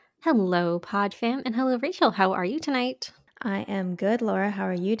Hello, Pod Fam, and hello, Rachel. How are you tonight? I am good, Laura. How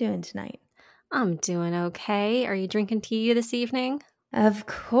are you doing tonight? I'm doing okay. Are you drinking tea this evening? Of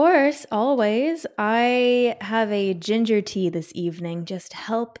course, always. I have a ginger tea this evening just to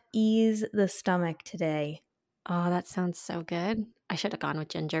help ease the stomach today. Oh, that sounds so good. I should have gone with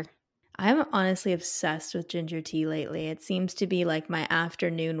ginger. I'm honestly obsessed with ginger tea lately. It seems to be like my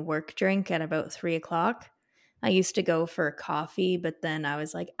afternoon work drink at about 3 o'clock. I used to go for coffee, but then I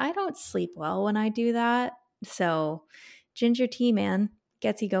was like, I don't sleep well when I do that. So, ginger tea, man,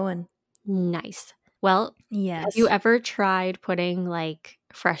 gets you going. Nice. Well, have you Yes. ever tried putting like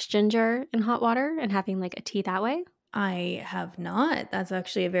fresh ginger in hot water and having like a tea that way? I have not. That's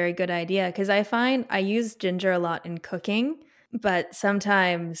actually a very good idea because I find I use ginger a lot in cooking, but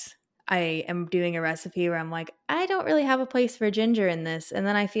sometimes I am doing a recipe where I'm like, I don't really have a place for ginger in this. And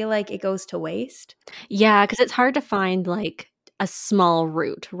then I feel like it goes to waste. Yeah, because it's hard to find like a small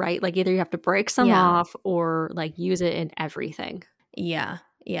root, right? Like either you have to break some Yeah. off or like use it in everything. Yeah.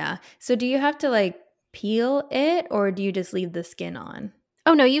 Yeah. So do you have to like peel it or do you just leave the skin on?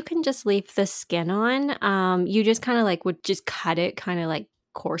 Oh no, you can just leave the skin on. You just kind of like would just cut it kind of like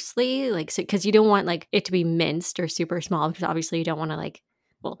coarsely, like so because you don't want like it to be minced or super small because obviously you don't want to like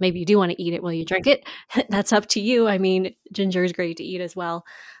well, maybe you do want to eat it while you drink it. That's up to you. I mean, ginger is great to eat as well.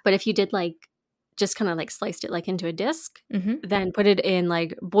 But if you did like just kind of like sliced it like into a disc, Mm-hmm. then put it in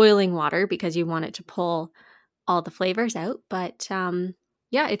like boiling water because you want it to pull all the flavors out. But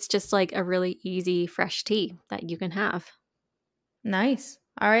yeah, it's just like a really easy fresh tea that you can have. Nice.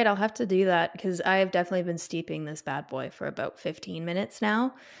 All right, I'll have to do that because I have definitely been steeping this bad boy for about 15 minutes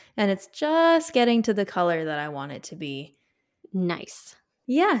now, and it's just getting to the color that I want it to be. Nice.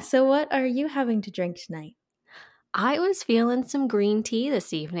 Yeah, so what are you having to drink tonight? I was feeling some green tea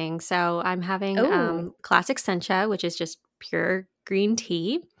this evening. So I'm having Oh, classic sencha, which is just pure green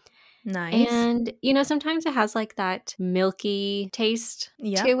tea. nice. And, sometimes it has like that milky taste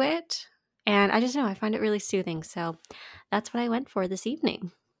Yep. to it. And I just know I find it really soothing. So that's what I went for this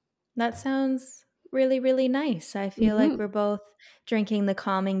evening. That sounds really, really nice. I feel like Hmm. we're both drinking the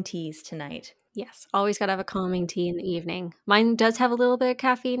calming teas tonight. Yes, always got to have a calming tea in the evening. Mine does have a little bit of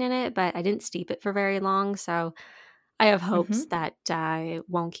caffeine in it, but I didn't steep it for very long. So I have hopes Mm-hmm. that it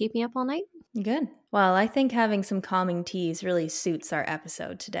won't keep me up all night. Good. Well, I think having some calming teas really suits our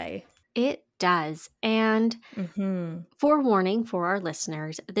episode today. It does. And Mm-hmm. forewarning for our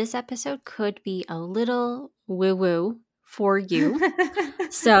listeners, this episode could be a little woo woo for you.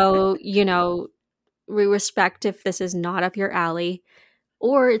 So, we respect if this is not up your alley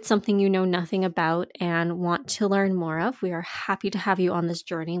or it's something you know nothing about and want to learn more of. We are happy to have you on this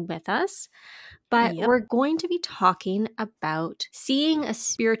journey with us. But Yep. we're going to be talking about seeing a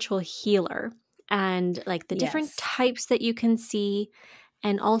spiritual healer and like the different Yes. types that you can see,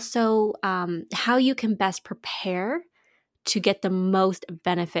 and also how you can best prepare to get the most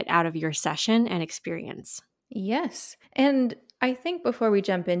benefit out of your session and experience. Yes. And I think before we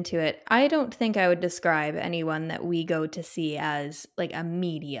jump into it, I don't think I would describe anyone that we go to see as like a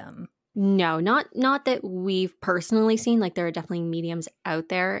medium. No, not that we've personally seen. Like there are definitely mediums out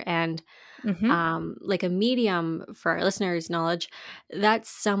there, and Mm-hmm. like a medium for our listeners' knowledge, that's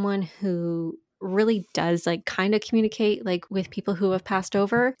someone who really does like kind of communicate like with people who have passed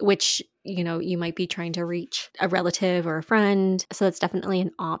over, which you might be trying to reach a relative or a friend, so that's definitely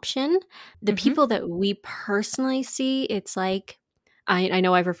an option. The Mm-hmm. people that we personally see, it's like I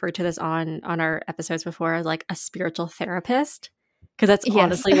know I've referred to this on our episodes before as like a spiritual therapist, because that's Yes.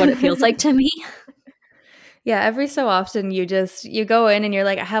 honestly what it feels like to me. Yeah, every so often you go in and you're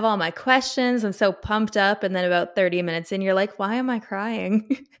like, I have all my questions. I'm so pumped up. And then about 30 minutes in, you're like, why am I crying?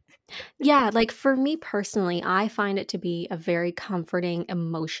 Yeah, like for me personally, I find it to be a very comforting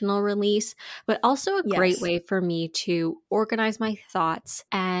emotional release, but also a great Yes. way for me to organize my thoughts.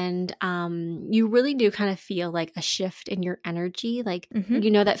 And you really do kind of feel like a shift in your energy. Like,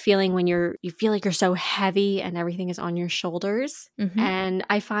 Mm-hmm. that feeling when you feel like you're so heavy and everything is on your shoulders. Mm-hmm. And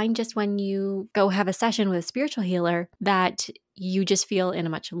I find just when you go have a session with a spiritual healer that you just feel in a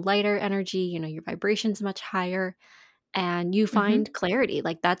much lighter energy, your vibration's much higher and you Mm-hmm. find clarity.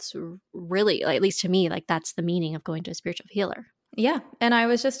 Like that's really, like, at least to me, like that's the meaning of going to a spiritual healer. Yeah. And I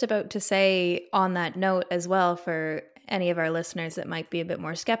was just about to say on that note as well, for any of our listeners that might be a bit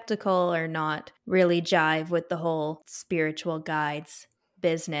more skeptical or not really jive with the whole spiritual guides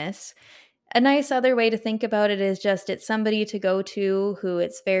business. A nice other way to think about it is just it's somebody to go to who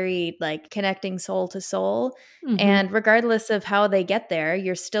it's very like connecting soul to soul. Hmm. And regardless of how they get there,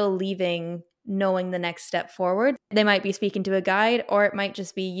 you're still leaving knowing the next step forward. They might be speaking to a guide, or it might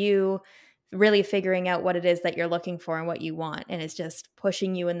just be you really figuring out what it is that you're looking for and what you want. And it's just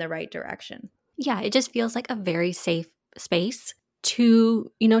pushing you in the right direction. Yeah, it just feels like a very safe space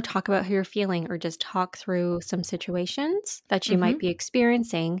to, talk about how you're feeling or just talk through some situations that you might be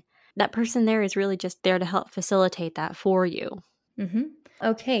experiencing. That person there is really just there to help facilitate that for you.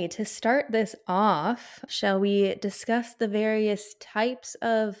 Okay, to start this off, shall we discuss the various types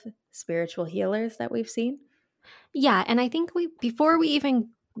of spiritual healers that we've seen? Yeah, and I think before we even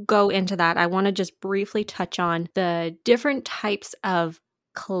go into that, I want to just briefly touch on the different types of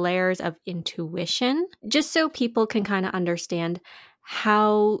clairs of intuition, just so people can kind of understand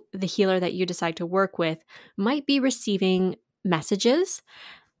how the healer that you decide to work with might be receiving messages.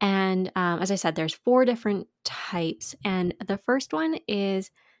 And as I said, there's 4 different types. And the first one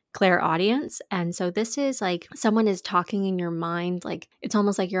is clairaudience. And so this is like someone is talking in your mind, like it's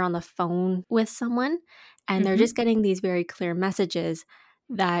almost like you're on the phone with someone and they're just getting these very clear messages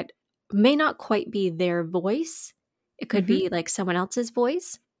that may not quite be their voice. It could be like someone else's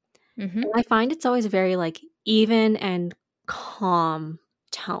voice. And I find it's always a very like even and calm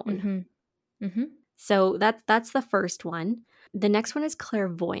tone. So that's the first one. The next one is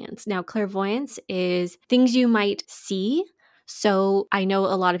clairvoyance. Now, clairvoyance is things you might see. So I know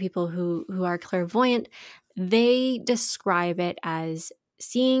a lot of people who are clairvoyant, they describe it as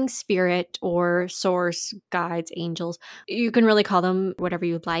seeing spirit or source, guides, angels. You can really call them whatever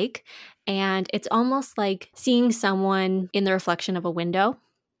you'd like. And it's almost like seeing someone in the reflection of a window,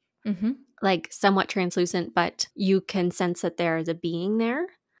 like somewhat translucent, but you can sense that there is a being there.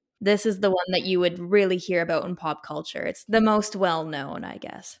 This is the one that you would really hear about in pop culture. It's the most well-known, I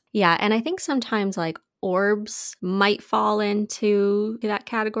guess. Yeah, and I think sometimes like orbs might fall into that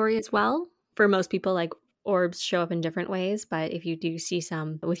category as well. For most people, like orbs show up in different ways, but if you do see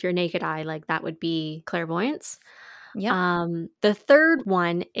some with your naked eye, like that would be clairvoyance. Yeah. The third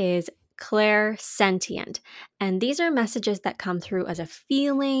one is clairsentient, and these are messages that come through as a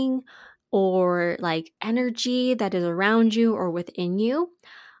feeling or like energy that is around you or within you.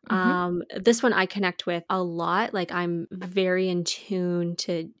 This one I connect with a lot. Like I'm very in tune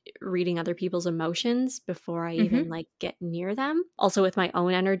to reading other people's emotions before I even like get near them. Also with my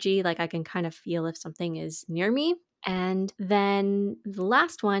own energy, like I can kind of feel if something is near me. And then the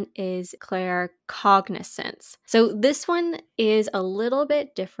last one is claircognizance. So this one is a little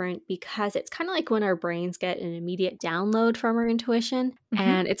bit different because it's kind of like when our brains get an immediate download from our intuition.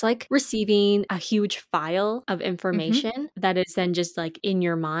 And it's like receiving a huge file of information that is then just like in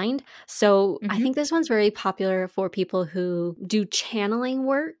your mind. So I think this one's very popular for people who do channeling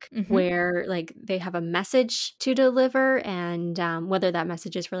work where like they have a message to deliver, and whether that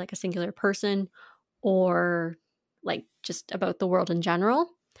message is for like a singular person or like just about the world in general.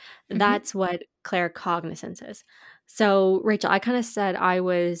 That's what claircognizance is. So, Rachel, I kind of said I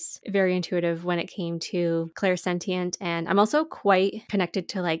was very intuitive when it came to clairsentient, and I'm also quite connected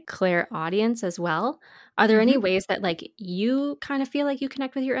to like clairaudience as well. Are there any ways that like you kind of feel like you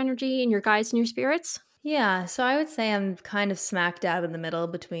connect with your energy and your guides and your spirits? Yeah, so I would say I'm kind of smack dab in the middle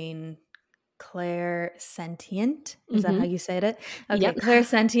between clairsentient. Is that how you said it? Okay, Yep.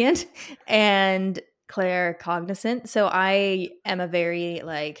 clairsentient and claircognizant. So I am a very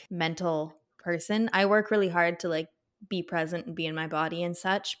like mental person. I work really hard to like be present and be in my body and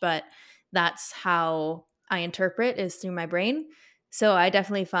such, but that's how I interpret is through my brain. So I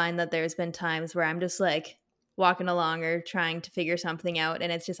definitely find that there's been times where I'm just like walking along or trying to figure something out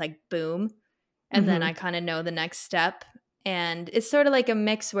and it's just like boom. And then I kind of know the next step. And it's sort of like a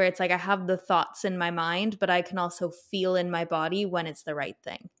mix where it's like I have the thoughts in my mind, but I can also feel in my body when it's the right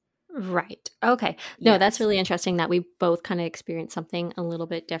thing. Right. Okay. No, that's Yes. really interesting that we both kind of experience something a little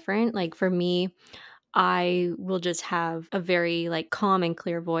bit different. Like for me, I will just have a very like calm and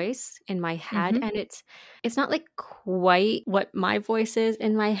clear voice in my head, and it's not like quite what my voice is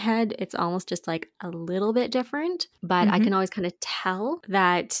in my head. It's almost just like a little bit different, but I can always kind of tell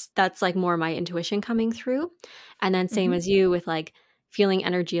that that's like more my intuition coming through. And then same as you with like feeling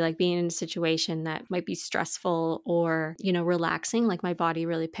energy, like being in a situation that might be stressful or, relaxing, like my body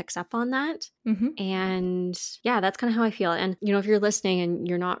really picks up on that. And yeah, that's kind of how I feel. And, if you're listening and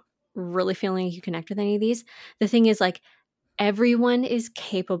you're not really feeling like you connect with any of these, the thing is like everyone is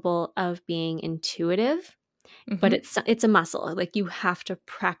capable of being intuitive, but it's a muscle. Like you have to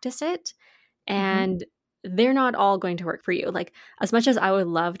practice it, and they're not all going to work for you. Like as much as I would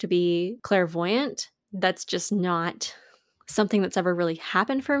love to be clairvoyant, that's just not something that's ever really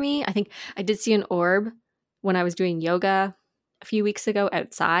happened for me. I think I did see an orb when I was doing yoga a few weeks ago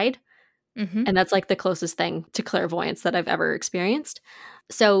outside. And that's like the closest thing to clairvoyance that I've ever experienced.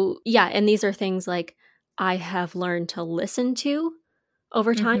 So, yeah, and these are things like I have learned to listen to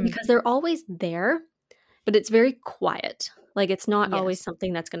over time Mhm. because they're always there, but it's very quiet. Like it's not always Yes.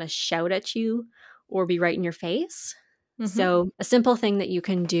 something that's going to shout at you or be right in your face. Mhm. So, a simple thing that you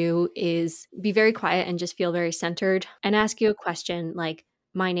can do is be very quiet and just feel very centered and ask you a question like,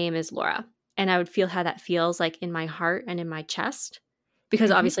 my name is Laura. And I would feel how that feels like in my heart and in my chest,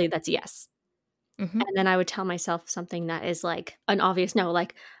 because Mhm. obviously that's yes. Mhm. And then I would tell myself something that is like an obvious no,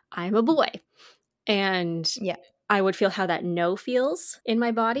 like, I'm a boy. And Yeah. I would feel how that no feels in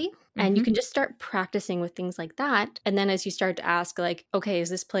my body. And you Mhm. can just start practicing with things like that. And then as you start to ask, like, okay, is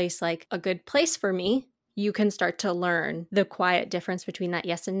this place like a good place for me? You can start to learn the quiet difference between that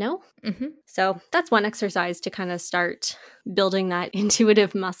yes and no. Mhm. So that's one exercise to kind of start building that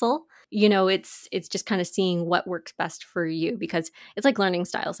intuitive muscle. You know, it's just kind of seeing what works best for you because it's like learning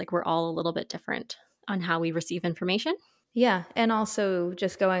styles. Like we're all a little bit different on how we receive information. Yeah, and also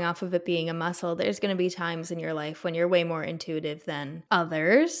just going off of it being a muscle, there's going to be times in your life when you're way more intuitive than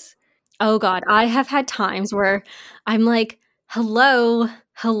others. Oh god, I have had times where I'm like, "Hello,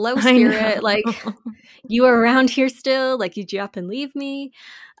 hello, I spirit, know. like, you are around here still? Like, did you up and leave me?"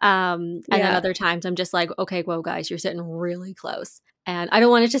 And then Yeah. other times I'm just like, "Okay, whoa, guys, you're sitting really close." And I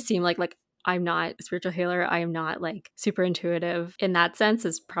don't want it to seem like I'm not a spiritual healer, I am not, like, super intuitive in that sense,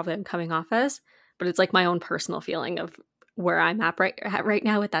 is probably I'm coming off as, but it's, like, my own personal feeling of where I'm at right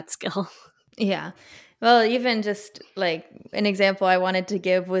now with that skill. Yeah. Well, even just like an example I wanted to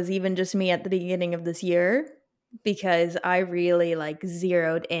give was even just me at the beginning of this year because I really like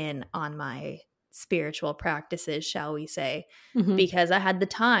zeroed in on my spiritual practices, shall we say, Mhm. because I had the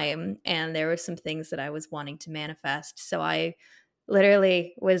time and there were some things that I was wanting to manifest. So I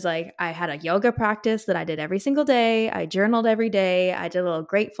literally was like, I had a yoga practice that I did every single day. I journaled every day. I did a little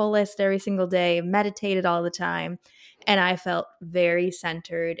grateful list every single day, meditated all the time. And I felt very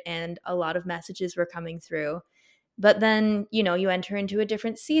centered, and a lot of messages were coming through. But then, you enter into a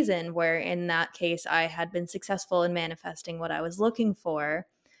different season where, in that case, I had been successful in manifesting what I was looking for,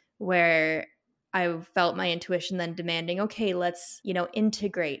 where I felt my intuition then demanding, okay, let's,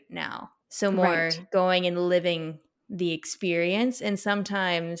 integrate now. So, more Right. going and living the experience. And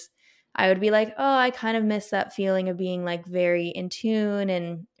sometimes I would be like, oh, I kind of miss that feeling of being like very in tune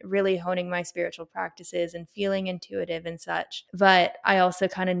and really honing my spiritual practices and feeling intuitive and such. But I also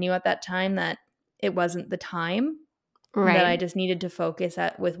kind of knew at that time that it wasn't the time, that Right. I just needed to focus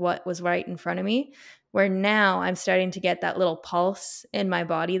at with what was right in front of me. Where now I'm starting to get that little pulse in my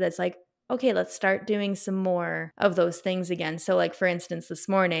body that's like, okay, let's start doing some more of those things again. So, like, for instance, this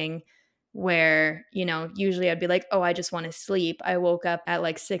morning, where, usually I'd be like, oh, I just want to sleep. I woke up at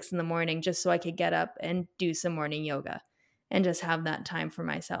like 6 in the morning just so I could get up and do some morning yoga and just have that time for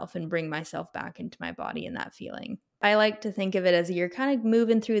myself and bring myself back into my body and that feeling. I like to think of it as you're kind of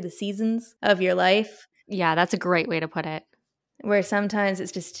moving through the seasons of your life, Yeah, that's a great way to put it. where sometimes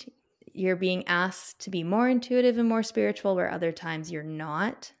it's just you're being asked to be more intuitive and more spiritual, where other times you're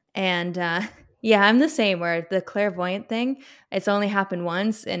not. And yeah, I'm the same, where the clairvoyant thing, it's only happened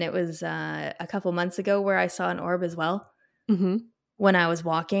once, and it was a couple months ago where I saw an orb as well Mhm. when I was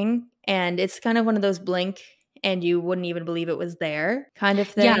walking. And it's kind of one of those blink and you wouldn't even believe it was there kind of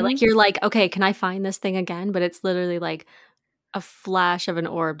Yeah, like, thing. you're like, "Okay, can I find this thing again?" But it's literally like a flash of an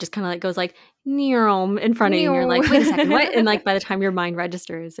orb just kinda, like, goes like, "Neom," in front of you, and you're No. like, "Wait a second, what?" And, like, by the time your mind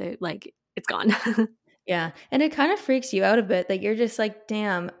registers it, like, it's gone. Yeah, and it kind of freaks you out a bit that you're just like,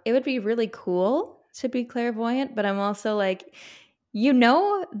 "Damn, it would be really cool to be clairvoyant," but I'm also like,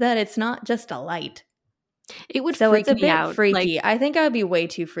 that it's not just a light. It would So it's freak a me bit out, like freaky. I think I would be way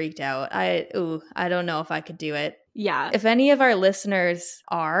too freaked out. I don't know if I could do it. yeah, If any of our listeners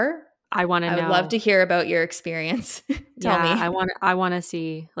are, I wanna I would love know. to hear about your experience. Tell Yeah, me. I wanna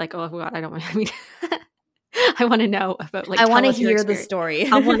see, like, oh god, I don't wanna I mean, I wanna know about, like, I tell wanna us your hear the experience. story.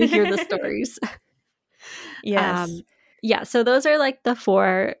 I wanna hear the stories. Yes. Um, yeah, so those are like the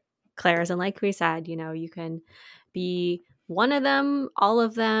 4 clairs, and like we said, you can be one of them, all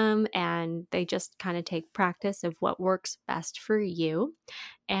of them, and they just kind of take practice of what works best for you.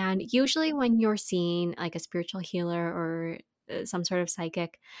 And usually, when you're seeing like a spiritual healer or some sort of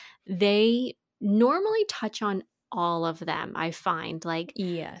psychic, they normally touch on all of them, I find, like,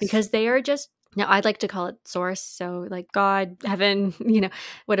 Yes. because they are just now, I'd like to call it source. So, like God, heaven,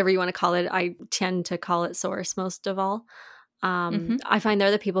 whatever you want to call it. I tend to call it source most of all. Mhm. I find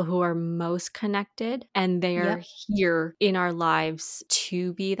they're the people who are most connected and they are Yep. here in our lives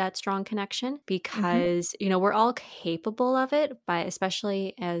to be that strong connection Mhm. because, we're all capable of it, but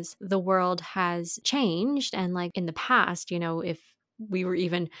especially as the world has changed and like in the past, if we were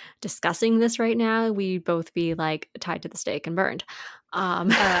even discussing this right now, we'd both be like tied to the stake and burned.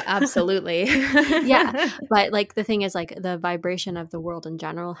 Absolutely. Yeah. But like the thing is, like, the vibration of the world in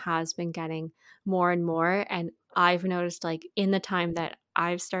general has been getting more and more. And I've noticed, like, in the time that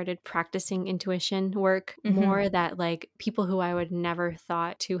I've started practicing intuition work more, that like people who I would never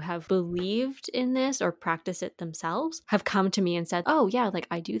thought to have believed in this or practice it themselves have come to me and said, oh, yeah, like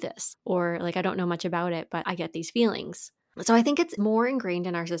I do this. Or like I don't know much about it, but I get these feelings. So I think it's more ingrained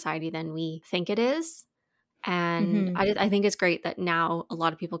in our society than we think it is. And I think it's great that now a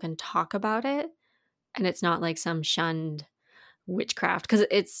lot of people can talk about it, and it's not like some shunned witchcraft, because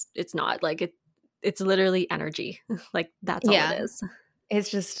it's not like it's literally energy. Like that's all it Yeah. is. It's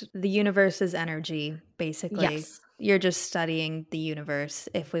just the universe's energy, basically. Yes. You're just studying the universe,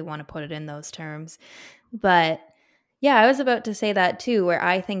 if we want to put it in those terms. But yeah, I was about to say that too, where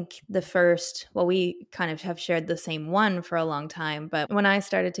I think the first, well, we kind of have shared the same one for a long time. But when I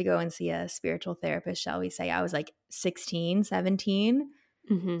started to go and see a spiritual therapist, shall we say, I was like 16, 17.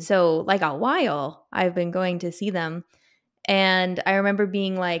 Hmm. So, like a while, I've been going to see them. And I remember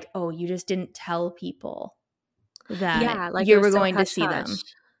being like, oh, you just didn't tell people that Yeah, like it you were was so going to hush see hush. them.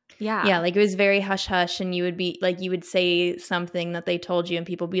 Yeah, Yeah. like it was very hush hush, and you would be like, you would say something that they told you, and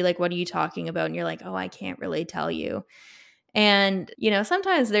people be like, "What are you talking about?" And you're like, "Oh, I can't really tell you." And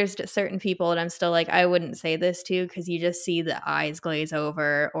sometimes there's just certain people that I'm still like, I wouldn't say this to, because you just see the eyes glaze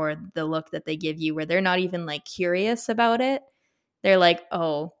over or the look that they give you, where they're not even like curious about it. They're like,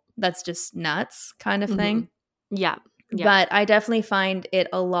 "Oh, that's just nuts," kind of Hmm. thing. Yeah. Yeah. But I definitely find it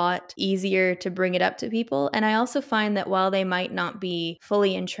a lot easier to bring it up to people. And I also find that while they might not be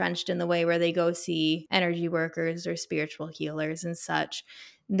fully entrenched in the way where they go see energy workers or spiritual healers and such,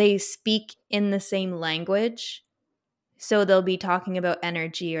 they speak in the same language. So they'll be talking about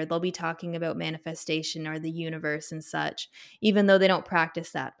energy, or they'll be talking about manifestation or the universe and such, even though they don't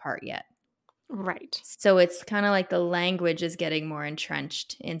practice that part yet. Right. So it's kind of like the language is getting more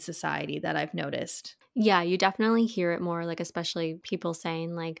entrenched in society, that I've noticed. Yeah, you definitely hear it more, like, especially people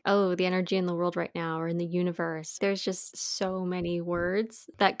saying, like, oh, the energy in the world right now or in the universe. There's just so many words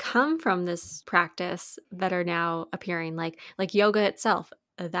that come from this practice that are now appearing, like yoga itself.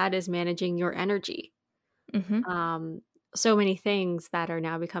 That is managing your energy. Mm-hmm. Um, so many things that are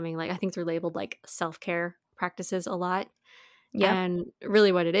now becoming, like, I think they're labeled like self-care practices a lot. Yep. And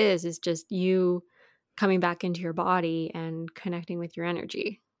really what it is just you coming back into your body and connecting with your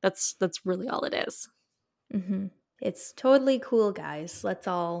energy. That's really all it is. Mm-hmm. It's totally cool, guys. Let's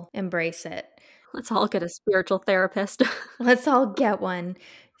all embrace it. Let's all get a spiritual therapist. Let's all get one.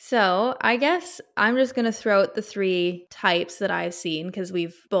 So, I guess I'm just going to throw out the three types that I've seen, because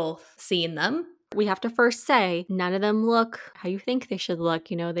we've both seen them. We have to first say none of them look how you think they should look.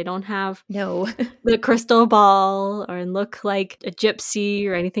 They don't have No. the crystal ball or look like a gypsy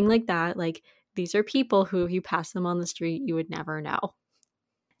or anything like that. Like, these are people who, if you pass them on the street, you would never know.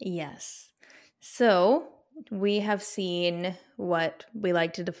 Yes. So, we have seen what we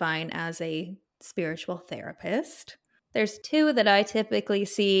like to define as a spiritual therapist. There's two that I typically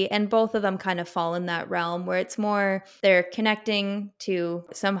see, and both of them kind of fall in that realm where it's more they're connecting to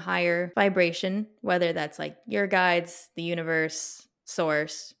some higher vibration, whether that's like your guides, the universe,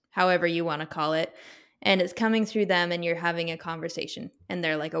 source, however you want to call it. And it's coming through them, and you're having a conversation, and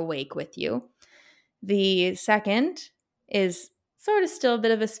they're like awake with you. The second is sort of still a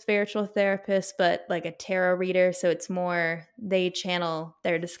bit of a spiritual therapist, but like a tarot reader. So it's more they channel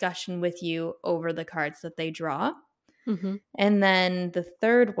their discussion with you over the cards that they draw. Mm-hmm. And then the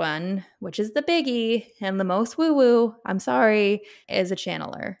third one, which is the biggie and the most woo woo, I'm sorry, is a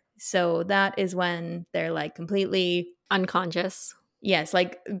channeler. So that is when they're like completely, Unconscious. yes,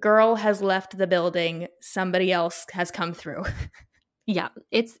 like girl has left the building, somebody else has come through. Yeah,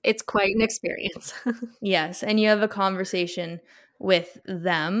 it's quite an experience. Yes, and you have a conversation with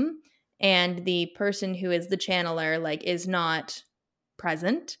them, and the person who is the channeler like is not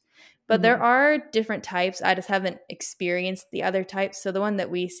present. But there Mm-hmm. are different types. I just haven't experienced the other types. So the one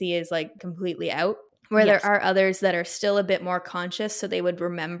that we see is like completely out, where there Yes. are others that are still a bit more conscious, so they would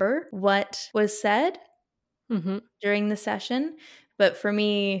remember what was said Mm-hmm. during the session. But for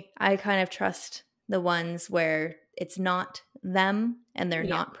me, I kind of trust the ones where it's not them and they're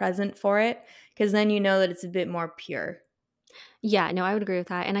Yeah. not present for it, because then you know that it's a bit more pure. Yeah, no, I would agree with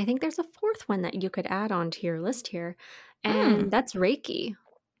that. And I think there's a fourth one that you could add on to your list here, Hmm. and that's Reiki,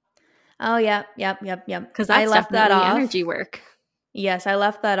 Oh, yep. because I that's left that definitely energy off. work. Yes, I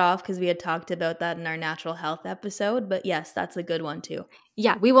left that off because we had talked about that in our natural health episode. But yes, that's a good one too.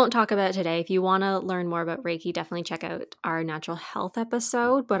 Yeah, we won't talk about it today. If you want to learn more about Reiki, definitely check out our natural health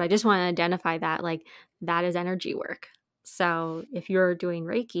episode. But I just want to identify that, like, that is energy work. So if you're doing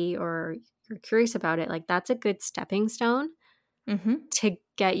Reiki or you're curious about it, like that's a good stepping stone Mm-hmm. to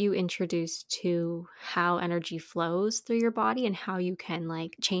get you introduced to how energy flows through your body and how you can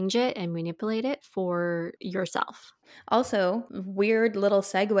like change it and manipulate it for yourself. Also, weird little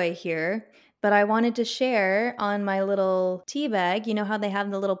segue here, but I wanted to share on my little tea bag. You know how they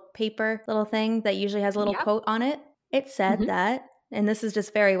have the little paper little thing that usually has a little Yep. quote on it? It said Mhm. that, and this is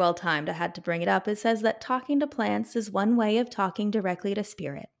just very well timed. I had to bring it up. It says that talking to plants is one way of talking directly to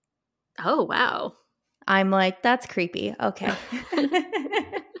spirit. Oh, wow. I'm like, that's creepy. Okay.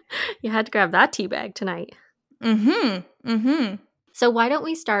 You had to grab that tea bag tonight. Mm-hmm. Mm-hmm. So why don't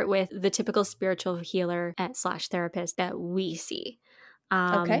we start with the typical spiritual healer slash therapist that we see?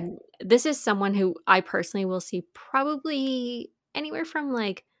 Okay. This is someone who I personally will see probably anywhere from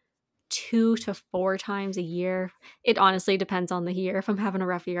like 2 to 4 times a year. It honestly depends on the year. If I'm having a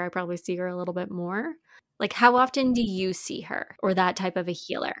rough year, I probably see her a little bit more. Like, how often do you see her or that type of a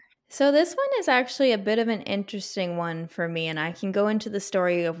healer? So this one is actually a bit of an interesting one for me, and I can go into the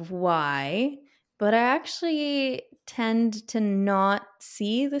story of why, but I actually tend to not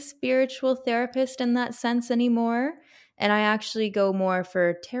see the spiritual therapist in that sense anymore. And I actually go more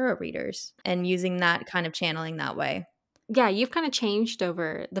for tarot readers and using that kind of channeling that way. Yeah, you've kind of changed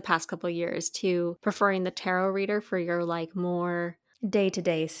over the past couple of years to preferring the tarot reader for your like more Day to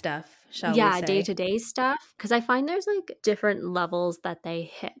day stuff, shall we yeah, say. day-to-day stuff because I find there's like different levels that they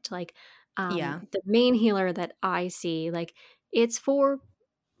hit. Like Yeah. the main healer that I see, like it's for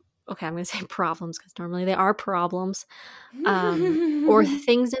okay, I'm going to say problems because normally they are problems. Or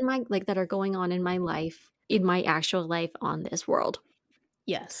things in my like that are going on in my life, in my actual life on this world.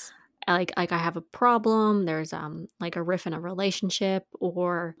 Yes. Like I have a problem, there's like a riff in a relationship,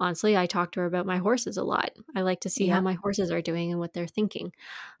 or honestly, I talk to her about my horses a lot. I like to see how Yep. my horses are doing and what they're thinking.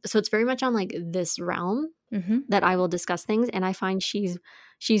 So it's very much on like this realm Mm-hmm. that I will discuss things, and I find she's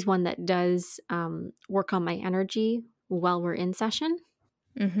one that does work on my energy while we're in session.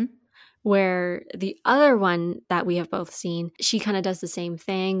 Mm-hmm. Where the other one that we have both seen, she kind of does the same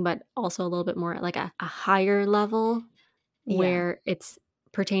thing, but also a little bit more at like a higher level Yeah. where it's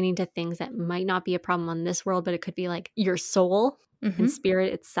pertaining to things that might not be a problem on this world, but it could be like your soul and Mm-hmm.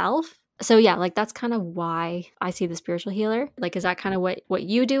 spirit itself. So yeah, like that's kind of why I see the spiritual healer. Like, is that kind of what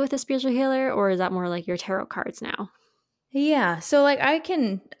you do with the spiritual healer, or is that more like your tarot cards now? Yeah. So like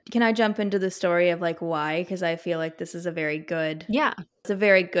can I jump into the story of like why? Because I feel like this is Yeah. it's a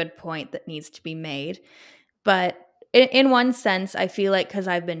very good point that needs to be made. But in one sense, I feel like because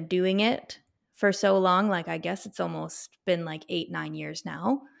I've been doing it for so long, like I guess it's almost been like 8, 9 years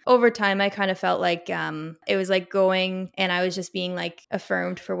now. Over time, I kind of felt like it was like going and I was just being like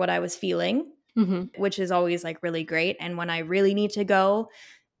affirmed for what I was feeling, Hmm. which is always like really great. And when I really need to go,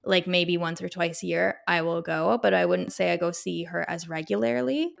 like maybe once or twice a year, I will go, but I wouldn't say I go see her as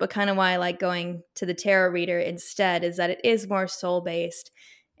regularly. But kind of why I like going to the tarot reader instead is that it is more soul based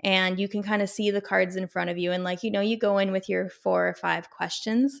and you can kind of see the cards in front of you. And like, you go in with your 4 or 5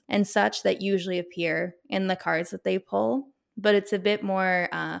 questions and such that usually appear in the cards that they pull. But it's a bit more,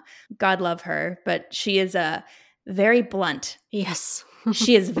 God love her, but she is very blunt. Yes.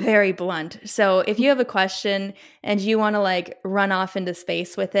 She is very blunt. So if you have a question and you want to like run off into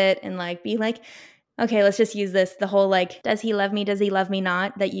space with it and like be like, okay, let's just use this, the whole like, does he love me? Does he love me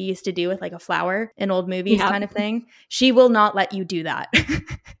not? That you used to do with like a flower in old movies Yeah. kind of thing. She will not let you do that.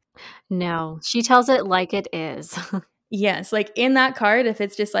 No, she tells it like it is. Yes. Like in that card, if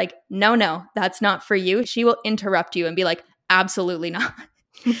it's just like, no, no, that's not for you, she will interrupt you and be like, absolutely not.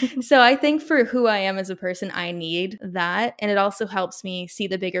 So I think for who I am as a person, I need that. And it also helps me see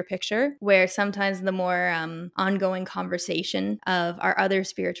the bigger picture where sometimes the more ongoing conversation of our other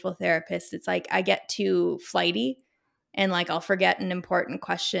spiritual therapists, it's like I get too flighty and like I'll forget an important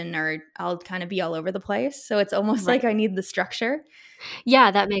question or I'll kind of be all over the place. So it's almost like Right. I need the structure.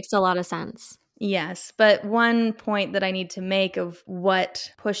 Yeah, that makes a lot of sense. Yes, but one point that I need to make of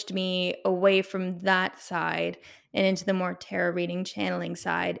what pushed me away from that side and into the more tarot reading channeling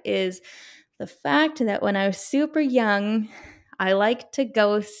side is the fact that when I was super young, I liked to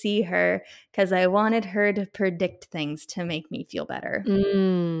go see her because I wanted her to predict things to make me feel better.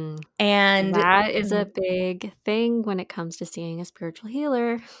 Mm, And that is a big thing when it comes to seeing a spiritual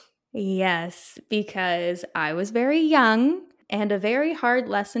healer. yes, because I was very young, and a very hard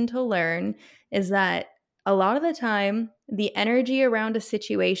lesson to learn is that a lot of the time, the energy around a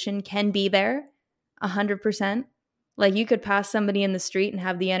situation can be there 100%. Like you could pass somebody in the street and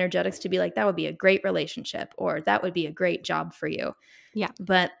have the energetics to be like, that would be a great relationship, or that would be a great job for you. Yeah.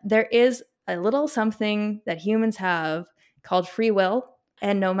 But there is a little something that humans have called free will.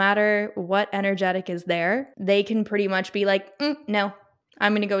 And no matter what energetic is there, they can pretty much be like, no,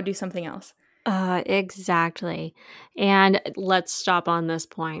 I'm going to go do something else. Exactly. And let's stop on this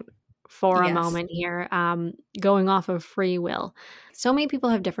point for a Yes. moment here. Going off of free will. So many people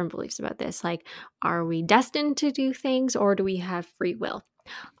have different beliefs about this. Like, are we destined to do things or do we have free will?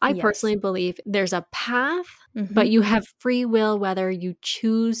 I Yes. personally believe there's a path, Mhm. but you have free will whether you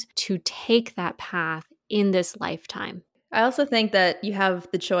choose to take that path in this lifetime. I also think that you have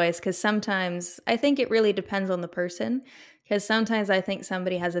the choice because sometimes I think it really depends on the person. Because sometimes I think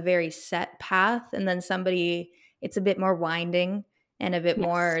somebody has a very set path, and then somebody, it's a bit more winding and a bit Yes.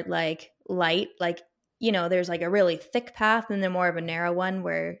 more like light. Like, there's like a really thick path and then more of a narrow one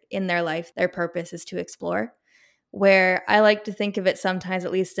where in their life, their purpose is to explore. Where I like to think of it sometimes,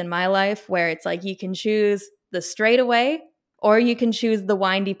 at least in my life, where it's like you can choose the straightaway or you can choose the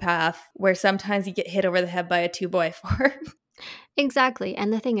windy path where sometimes you get hit over the head by a 2x4. Exactly.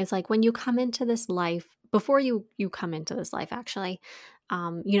 And the thing is, like, when you come into this life, before you come into this life, actually,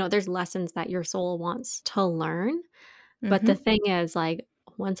 there's lessons that your soul wants to learn. But the thing is, like,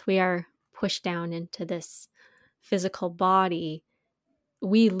 once we are pushed down into this physical body,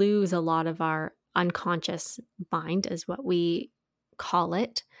 we lose a lot of our unconscious mind, is what we call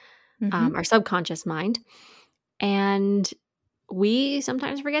it, our subconscious mind. And we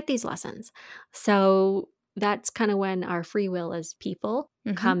sometimes forget these lessons. So that's kind of when our free will as people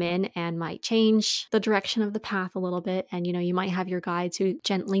come in and might change the direction of the path a little bit. And, you might have your guides who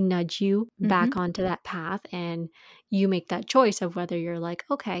gently nudge you back onto that path. And you make that choice of whether you're like,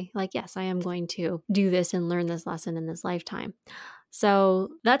 okay, like, yes, I am going to do this and learn this lesson in this lifetime.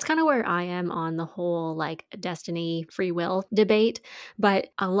 So that's kind of where I am on the whole like destiny free will debate. But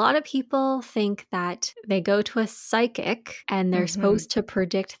a lot of people think that they go to a psychic and they're supposed to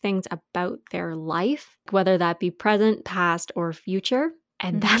predict things about their life, whether that be present, past, or future.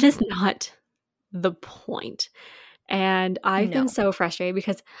 And that is not the point. And I've been so frustrated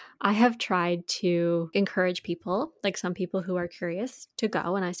because I have tried to encourage people, like some people who are curious, to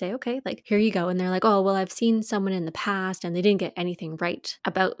go. And I say, okay, like, here you go. And they're like, oh, well, I've seen someone in the past and they didn't get anything right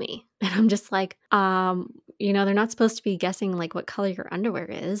about me. And I'm just like, they're not supposed to be guessing like what color your underwear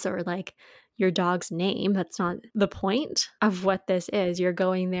is or like your dog's name. That's not the point of what this is. You're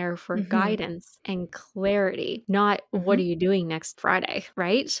going there for guidance and clarity, not what are you doing next Friday,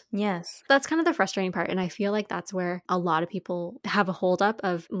 right? Yes. That's kind of the frustrating part. And I feel like that's where a lot of people have a holdup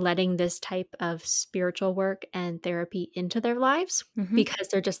of letting this type of spiritual work and therapy into their lives because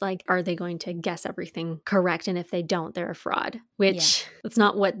they're just like, are they going to guess everything correct? And if they don't, they're a fraud, which that's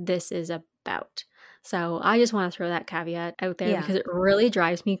not what this is about. So I just want to throw that caveat out there because it really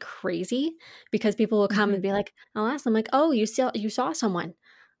drives me crazy because people will come and be like, I'll ask them like, oh, you saw someone.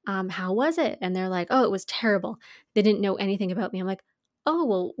 How was it? And they're like, oh, it was terrible. They didn't know anything about me. I'm like, oh,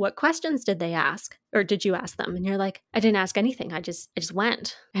 well, what questions did they ask? Or did you ask them? And you're like, I didn't ask anything. I just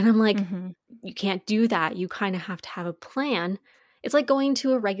went. And I'm like, you can't do that. You kind of have to have a plan. It's like going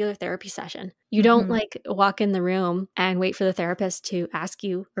to a regular therapy session. You don't like walk in the room and wait for the therapist to ask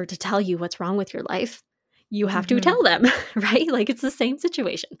you or to tell you what's wrong with your life. You have to tell them, right? Like it's the same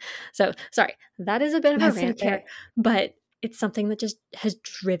situation. So sorry, that is a bit of a rant there, but it's something that just has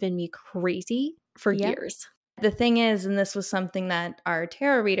driven me crazy for years. The thing is, and this was something that our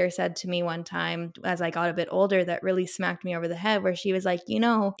tarot reader said to me one time as I got a bit older that really smacked me over the head, where she was like,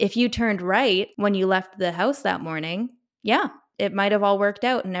 if you turned right when you left the house that morning, it might have all worked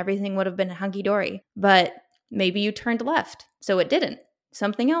out and everything would have been hunky-dory. But maybe you turned left, so it didn't.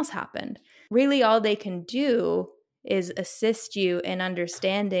 Something else happened. Really, all they can do is assist you in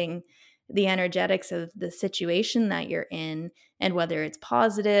understanding the energetics of the situation that you're in and whether it's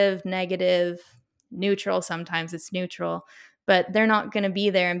positive, negative, neutral. Sometimes it's neutral, but they're not going to be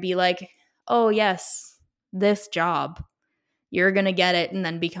there and be like, oh, yes, this job, you're going to get it and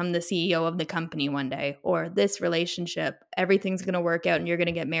then become the CEO of the company one day, or this relationship, everything's going to work out and you're going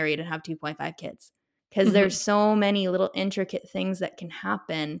to get married and have 2.5 kids. Because there's so many little intricate things that can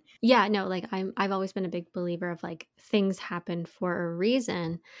happen. Yeah, no, like I've always been a big believer of like things happen for a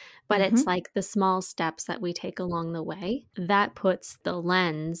reason, but it's like the small steps that we take along the way that puts the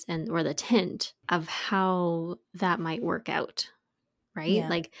lens or the tint of how that might work out, right? Yeah.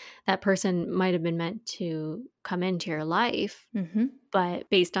 Like that person might have been meant to come into your life, but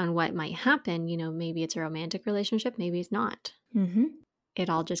based on what might happen, maybe it's a romantic relationship, maybe it's not. It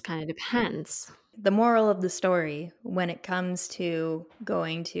all just kind of depends. The moral of the story when it comes to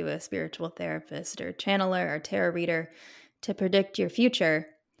going to a spiritual therapist or channeler or tarot reader to predict your future,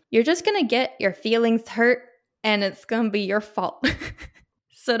 you're just going to get your feelings hurt and it's going to be your fault.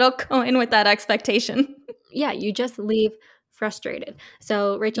 So don't go in with that expectation. Yeah, you just leave frustrated.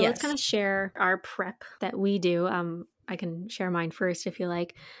 So Rachel, let's kind Yes. of share our prep that we do. I can share mine first if you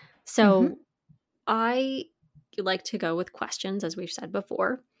like. Mm-hmm. So I like to go with questions, as we've said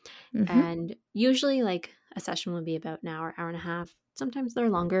before. Mm-hmm. And usually, like, a session would be about an hour, hour and a half. Sometimes they're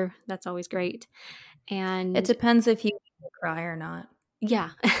longer. That's always great. It And depends if you cry or not.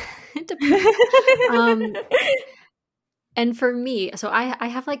 yeah, it depends. Um, and for me, so I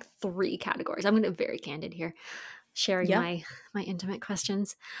have like three categories. I'm going to be very candid here, sharing Yeah. my intimate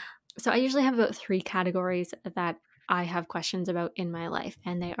questions. So I usually have about three categories that I have questions about in my life,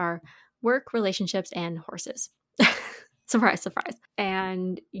 and they are work, relationships, and horses. Surprise, surprise.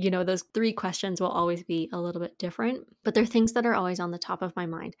 And, those three questions will always be a little bit different, but they're things that are always on the top of my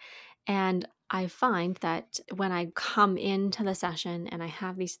mind. And I find that when I come into the session and I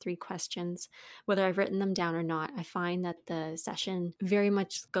have these three questions, whether I've written them down or not, I find that the session very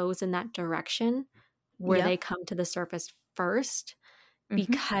much goes in that direction where they Yep. come to the surface first, Mm-hmm.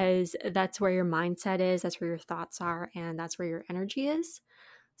 because that's where your mindset is, that's where your thoughts are, and that's where your energy is.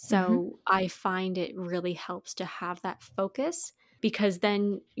 Mm-hmm. So I find it really helps to have that focus, because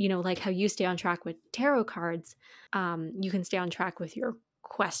then, like how you stay on track with tarot cards, you can stay on track with your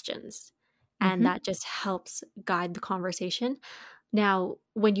questions. And Mm-hmm. that just helps guide the conversation. Now,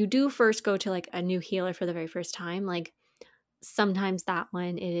 when you do first go to like a new healer for the very first time, like sometimes that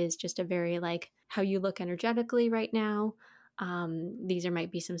one, it is just a very like how you look energetically right now. These are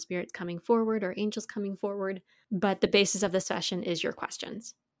might be some spirits coming forward or angels coming forward, but the basis of the session is your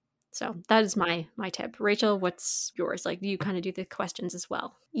questions. So that is my tip. Rachel, what's yours? Like, do you kind of do the questions as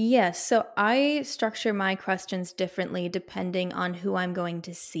well? Yes. So I structure my questions differently depending on who I'm going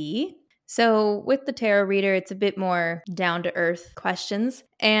to see. So with the tarot reader, it's a bit more down to earth questions.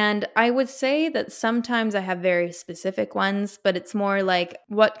 And I would say that sometimes I have very specific ones, but it's more like,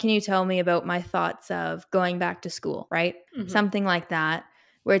 what can you tell me about my thoughts of going back to school, right? Hmm. Something like that,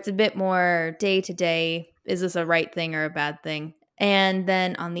 where it's a bit more day to day. Is this a right thing or a bad thing? And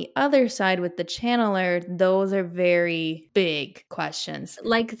then on the other side with the channeler, those are very big questions.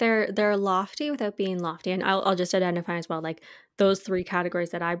 Like they're lofty without being lofty, and I'll just identify as well. Like those three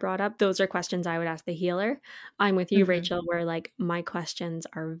categories that I brought up, those are questions I would ask the healer. I'm with you, Hmm. Rachel, where like my questions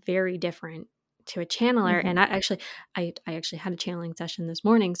are very different to a channeler. Hmm. And I actually had a channeling session this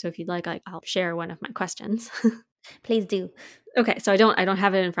morning. So if you'd like, I'll share one of my questions. Please do. Okay, so I don't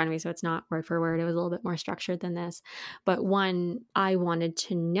have it in front of me, so it's not word for word. It was a little bit more structured than this. But one, I wanted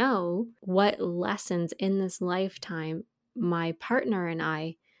to know what lessons in this lifetime my partner and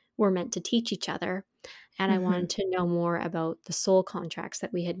I were meant to teach each other. And I Hmm. wanted to know more about the soul contracts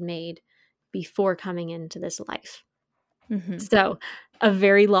that we had made before coming into this life. Hmm. So, a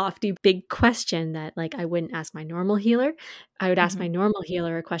very lofty, big question that, like, I wouldn't ask my normal healer. I would ask Hmm. my normal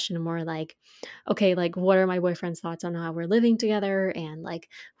healer a question more like, okay, like, what are my boyfriend's thoughts on how we're living together? And, like,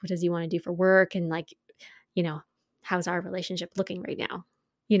 what does he want to do for work? And, like, you know, how's our relationship looking right now?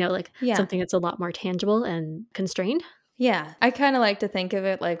 Like Yeah. something that's a lot more tangible and constrained. Yeah. I kind of like to think of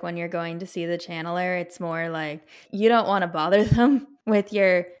it like when you're going to see the channeler, it's more like you don't want to bother them with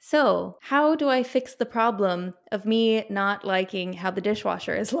your, so how do I fix the problem of me not liking how the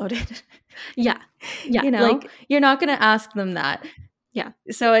dishwasher is loaded? Yeah. Yeah. You know, Like, you're not going to ask them that. yeah.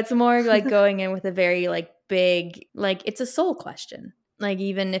 So it's more like going in with a very like big, like it's a soul question. Like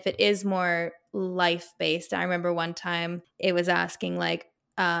even if it is more life based, I remember one time it was asking like,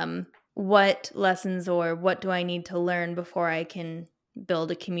 what lessons or what do I need to learn before I can build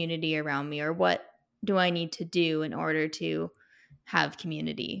a community around me, or what do I need to do in order to have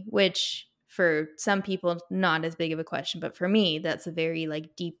community? Which for some people not as big of a question, but for me that's a very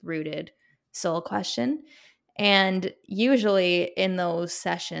like deep rooted soul question. And usually in those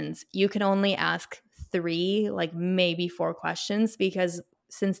sessions, you can only ask three, like maybe four questions, because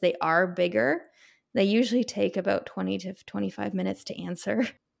since they are bigger, they usually take about 20 to 25 minutes to answer.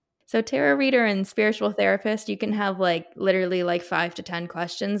 So, tarot reader and spiritual therapist, you can have like literally like 5 to 10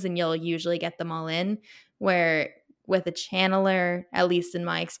 questions and you'll usually get them all in. Where with a channeler, at least in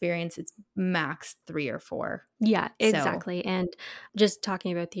my experience, it's max 3 or 4. Yeah, So, exactly. And just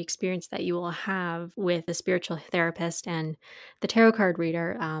talking about the experience that you will have with a spiritual therapist and the tarot card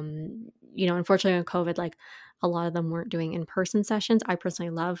reader, unfortunately with COVID, like a lot of them weren't doing in-person sessions. I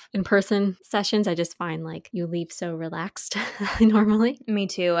personally love in-person sessions. I just find like you leave so relaxed normally. me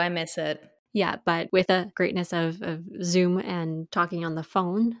too. I miss it. Yeah, but with the greatness of Zoom and talking on the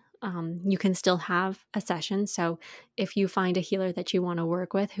phone, you can still have a session. So if you find a healer that you want to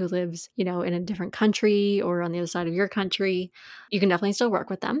work with who lives, in a different country or on the other side of your country, you can definitely still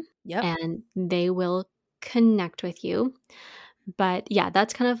work with them Yep. and they will connect with you. But yeah,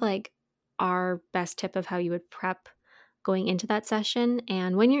 that's kind of like our best tip of how you would prep going into that session.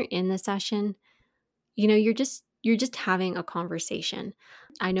 And when you're in the session, you're just having a conversation.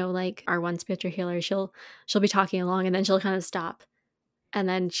 I know like our one spiritual healer, she'll be talking along and then she'll kind of stop. And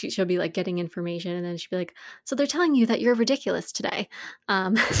then she'll be like getting information, and then she'll be like, so they're telling you that you're ridiculous today.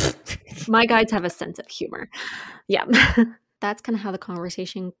 My guides have a sense of humor. Yeah. That's kind of how the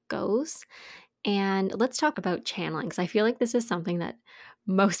conversation goes. And let's talk about channeling, because I feel like this is something that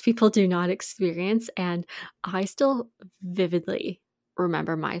most people do not experience. And I still vividly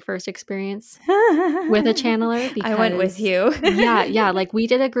remember my first experience with a channeler. I went with you. yeah. Like we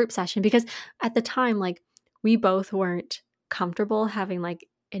did a group session because at the time, like we both weren't comfortable having like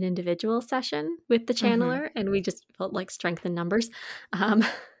an individual session with the channeler, and we just felt like strength in numbers.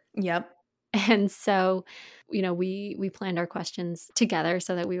 Yep. And so, we planned our questions together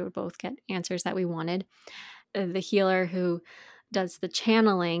so that we would both get answers that we wanted. The healer who does the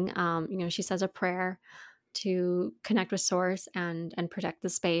channeling, she says a prayer to connect with source and protect the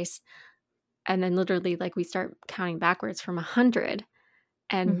space. And then literally like we start counting backwards from 100,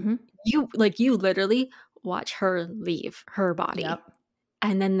 and you literally watch her leave her body. Yep.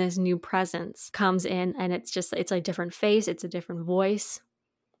 And then this new presence comes in, and it's a different face. It's a different voice.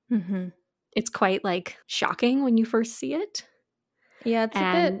 It's quite like shocking when you first see it. Yeah, it's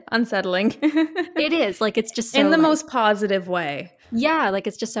a bit unsettling. It is. Like it's just so, in the most positive way. Yeah, like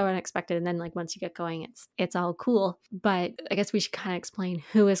it's just so unexpected. And then like once you get going, it's all cool. But I guess we should kind of explain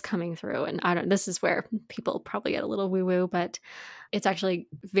who is coming through. And this is where people probably get a little woo-woo, but it's actually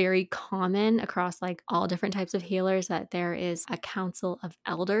very common across like all different types of healers that there is a council of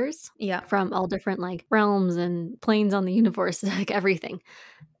elders from all different like realms and planes on the universe, like everything,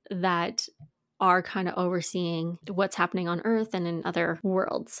 that are kind of overseeing what's happening on Earth and in other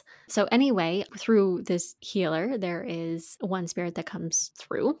worlds. So anyway, through this healer, there is one spirit that comes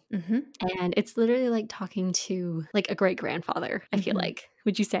through, and it's literally like talking to like a great grandfather. I feel like,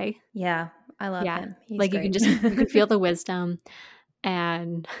 would you say? Yeah, I love him. He's like great. you can feel the wisdom,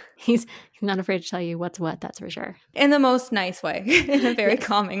 and he's not afraid to tell you what's what. That's for sure. In the most nice way, in a very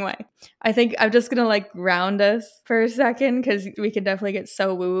calming way. I think I'm just gonna like ground us for a second, because we can definitely get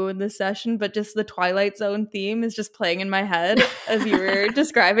so woo-woo in this session. But just the Twilight Zone theme is just playing in my head as you were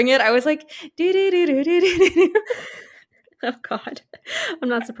describing it. I was like, do do do do do do. Oh God, I'm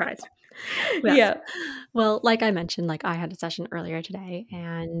not surprised. Yes. Yeah. Well, like I mentioned, like I had a session earlier today,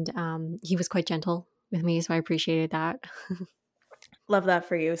 and he was quite gentle with me, so I appreciated that. Love that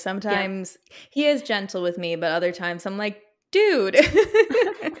for you. Sometimes he is gentle with me, but other times I'm like, dude,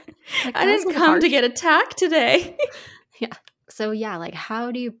 like, I didn't come to get attacked today. Yeah. So yeah, like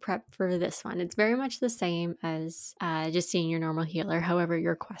how do you prep for this one? It's very much the same as just seeing your normal healer. However,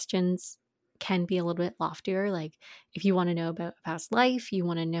 your questions can be a little bit loftier. Like if you want to know about a past life, you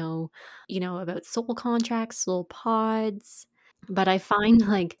want to know, about soul contracts, soul pods. But I find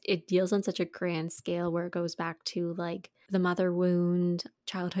like it deals on such a grand scale where it goes back to like the mother wound,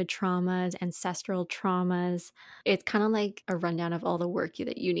 childhood traumas, ancestral traumas. It's kind of like a rundown of all the work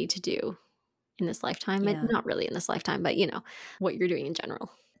that you need to do in this lifetime. Yeah. Not really in this lifetime, but what you're doing in general.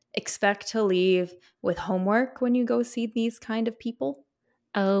 Expect to leave with homework when you go see these kind of people.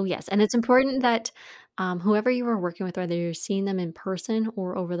 Oh, yes. And it's important that whoever you are working with, whether you're seeing them in person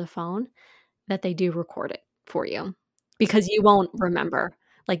or over the phone, that they do record it for you. Because you won't remember.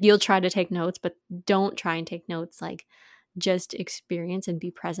 Like you'll try to take notes, but don't try and take notes. Like just experience and be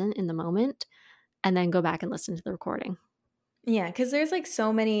present in the moment, and then go back and listen to the recording. Yeah, because there's like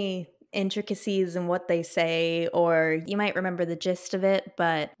so many intricacies in what they say, or you might remember the gist of it,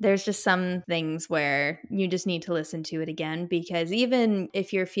 but there's just some things where you just need to listen to it again, because even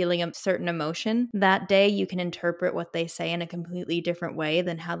if you're feeling a certain emotion that day, you can interpret what they say in a completely different way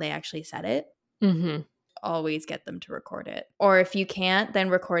than how they actually said it. Always get them to record it. Or if you can't, then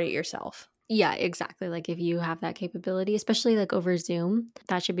record it yourself. Yeah, exactly. Like if you have that capability, especially like over Zoom,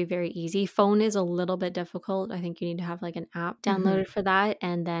 that should be very easy. Phone is a little bit difficult. I think you need to have like an app downloaded for that.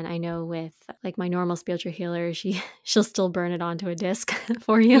 And then I know with like my normal spiritual healer, she'll still burn it onto a disc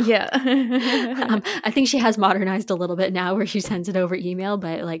for you. Yeah. I think she has modernized a little bit now where she sends it over email,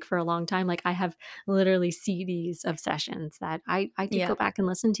 but like for a long time, like I have literally CDs of sessions that I did go back and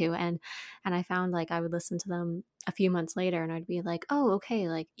listen to. And I found like I would listen to them a few months later and I'd be like, oh, okay,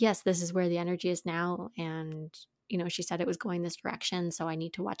 like, yes, this is where the energy is now. And, she said it was going this direction. So I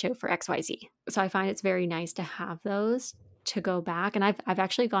need to watch out for XYZ. So I find it's very nice to have those to go back. And I've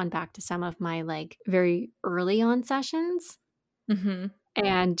actually gone back to some of my like very early on sessions.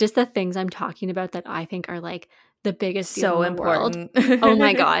 And just the things I'm talking about that I think are like the biggest deal so in the important world. Oh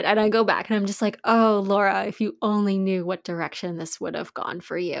my God. And I go back and I'm just like, oh, Laura, if you only knew what direction this would have gone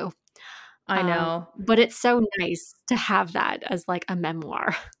for you. I know. But it's so nice to have that as like a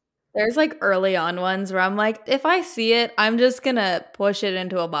memoir. There's like early on ones where I'm like, if I see it, I'm just gonna push it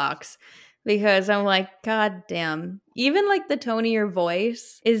into a box because I'm like, God damn. Even like the tone of your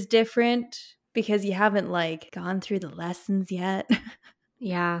voice is different because you haven't like gone through the lessons yet.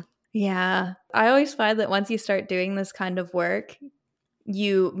 Yeah. Yeah. I always find that once you start doing this kind of work,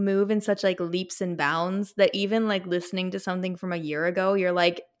 you move in such like leaps and bounds that even like listening to something from a year ago, you're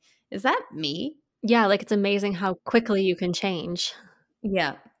like, is that me? Yeah, like it's amazing how quickly you can change.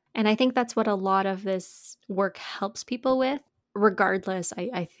 Yeah. And I think that's what a lot of this work helps people with. Regardless,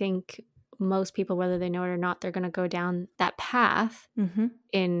 I think most people, whether they know it or not, they're going to go down that path Mm-hmm.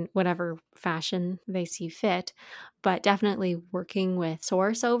 in whatever fashion they see fit. But definitely working with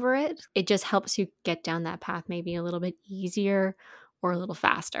source over it, it just helps you get down that path maybe a little bit easier or a little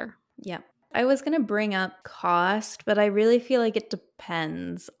faster. Yeah. I was going to bring up cost, but I really feel like it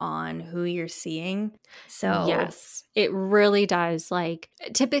depends on who you're seeing. So, Yes, it really does. Like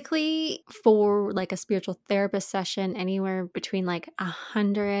typically for like a spiritual therapist session, anywhere between like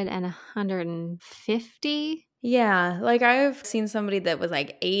 100 and 150. yeah, like I've seen somebody that was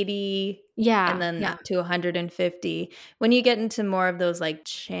like 80 and Yeah, then yeah, up to 150. When you get into more of those like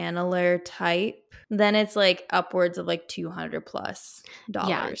channeler type, then it's like upwards of like 200 plus yeah,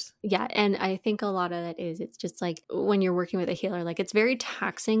 dollars. yeah. And I think a lot of that is it's just like when you're working with a healer, like it's very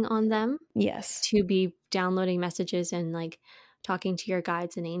taxing on them Yes. to be downloading messages and like talking to your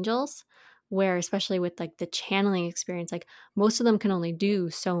guides and angels, where especially with like the channeling experience, like most of them can only do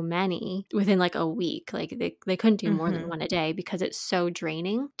so many within like a week. Like they couldn't do more than Mm-hmm. one a day because it's so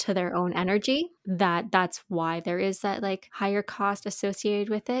draining to their own energy that that's why there is that like higher cost associated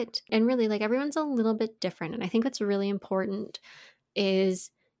with it. And really like everyone's a little bit different. And I think what's really important is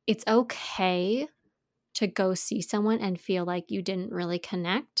it's okay to go see someone and feel like you didn't really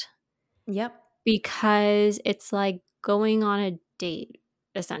connect, Yep. because it's like going on a date,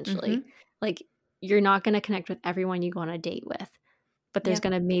 essentially. Mm-hmm. Like, you're not going to connect with everyone you go on a date with, but there's Yep.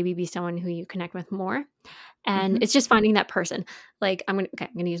 going to maybe be someone who you connect with more. And Mm-hmm. it's just finding that person. Like, I'm going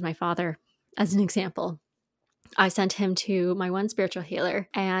to use my father as an example. I sent him to my one spiritual healer,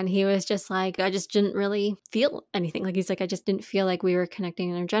 and he was just like, I just didn't really feel anything. Like, he's like, I just didn't feel like we were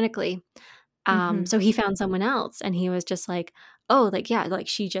connecting energetically. Mm-hmm. So he found someone else, and he was just like, oh, like, yeah, like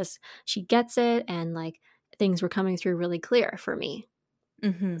she gets it. And like things were coming through really clear for me.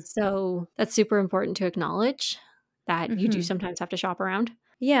 Mm-hmm. So that's super important to acknowledge that you do Mm-hmm. sometimes have to shop around.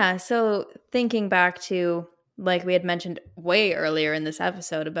 Yeah, so thinking back to like we had mentioned way earlier in this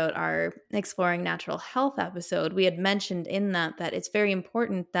episode about our exploring natural health episode, we had mentioned in that it's very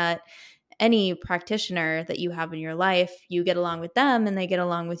important that any practitioner that you have in your life, you get along with them and they get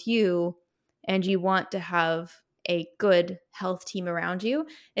along with you, and you want to have a good health team around you.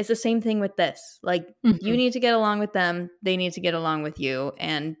 It's the same thing with this. Like you Mhm. need to get along with them, they need to get along with you,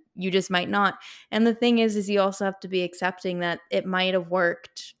 and you just might not. And the thing is you also have to be accepting that it might have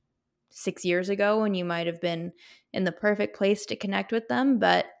worked 6 years ago and you might have been in the perfect place to connect with them,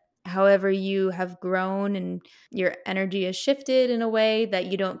 but however you have grown and your energy has shifted in a way that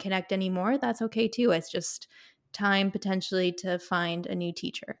you don't connect anymore, that's okay too. It's just time potentially to find a new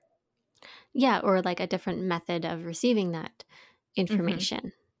teacher. Yeah, or like a different method of receiving that Mhm.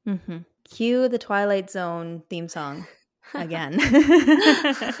 information. Mhm. Cue the Twilight Zone theme song again.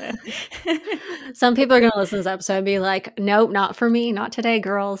 Some people are going to listen to this episode and be like, nope, not for me, not today,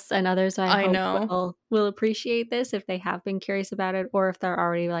 girls. And others, I I hope, know. will appreciate this if they have been curious about it, or if they're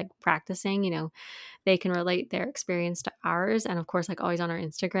already like practicing, they can relate their experience to ours. And of course, like always on our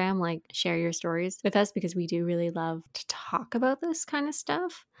Instagram, like share your stories with us, because we do really love to talk about this kind of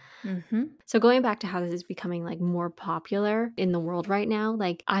stuff. Mhm. So going back to how this is becoming like more popular in the world right now,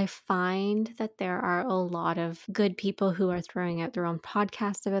 like I find that there are a lot of good people who are throwing out their own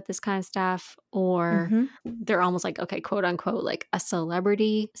podcasts about this kind of stuff, or Mhm. they're almost like, okay, quote unquote, like a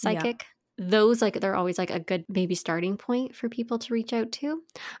celebrity Yeah. psychic. Those, like, they're always like a good maybe starting point for people to reach out to.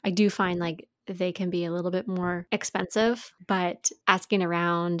 I do find like they can be a little bit more expensive, but asking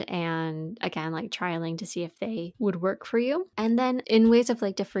around and again, like trialing to see if they would work for you. And then in ways of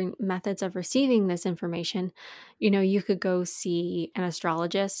like different methods of receiving this information, you could go see an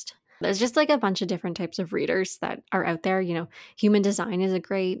astrologist. There's just like a bunch of different types of readers that are out there. Human design is a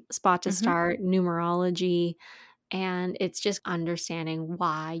great spot to Mhm. start, numerology, and it's just understanding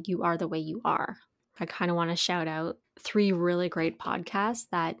why you are the way you are. I kind of want to shout out 3 really great podcasts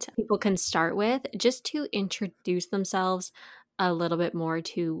that people can start with just to introduce themselves a little bit more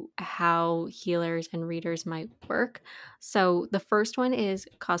to how healers and readers might work. So, the first one is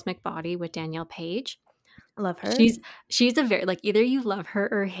Cosmic Body with Danielle Page. Love her. She's a very like either you love her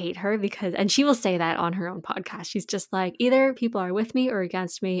or hate her because and she will say that on her own podcast. She's just like either people are with me or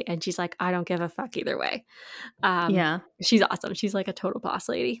against me and she's like I don't give a fuck either way. Um Yeah. she's awesome. She's like a total boss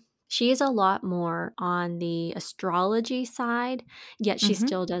lady. She is a lot more on the astrology side, yet she Mm-hmm.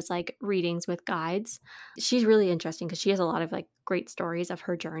 still does like readings with guides. She's really interesting because she has a lot of like great stories of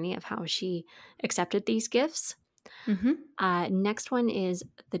her journey of how she accepted these gifts. Mm-hmm. Next one is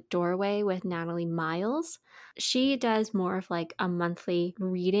The Doorway with Natalie Miles. She does more of like a monthly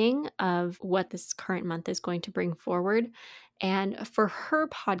reading of what this current month is going to bring forward. And for her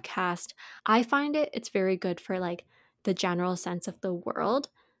podcast, I find it's very good for like the general sense of the world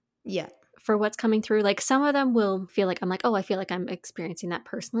Yeah. for what's coming through. Like some of them will feel like I'm like, oh, I feel like I'm experiencing that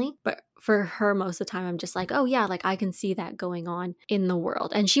personally. But for her, most of the time, I'm just like, oh, yeah, like I can see that going on in the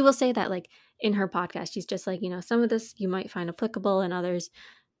world. And she will say that like in her podcast, she's just like, some of this you might find applicable and others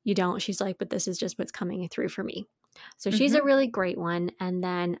you don't. She's like, but this is just what's coming through for me. So she's a Mm-hmm. really great one. And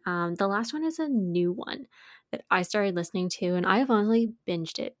then the last one is a new one that I started listening to, and I've only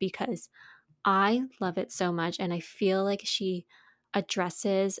binged it because I love it so much. And I feel like she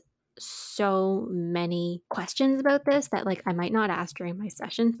addresses so many questions about this that like I might not ask during my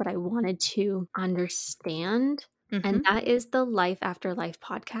sessions, but I wanted to understand. And Mm-hmm. that is the Life After Life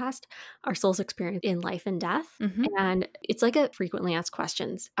podcast, Our Soul's Experience in Life and Death. Mm-hmm. And it's like a frequently asked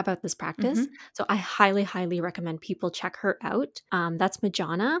questions about this Mm-hmm. practice. So I highly, highly recommend people check her out. That's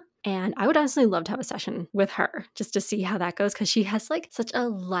Majana. And I would honestly love to have a session with her just to see how that goes because she has like such a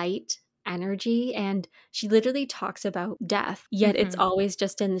light energy and she literally talks about death, yet it's Mm-hmm. always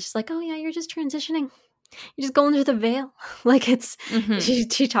just in just like, oh yeah, you're just transitioning. You're just going through the veil. Like it's Mm-hmm.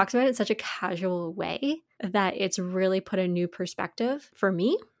 she talks about it in such a casual way that it's really put a new perspective for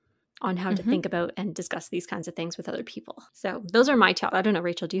me on how to Mm-hmm. think about and discuss these kinds of things with other people. So those are my top. I don't know,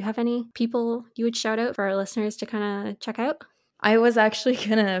 Rachel, do you have any people you would shout out for our listeners to kind of check out? I was actually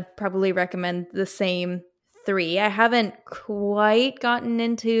gonna probably recommend the same three. I haven't quite gotten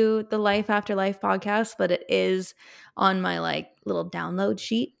into the Life After Life podcast, but it is on my like little download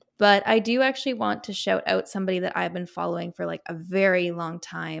sheet. But I do actually want to shout out somebody that I've been following for like a very long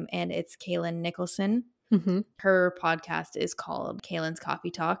time, and it's Kaylin Nicholson. Mm-hmm. Her podcast is called Kaylin's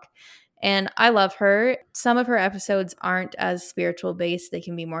Coffee Talk. And I love her. Some of her episodes aren't as spiritual based, they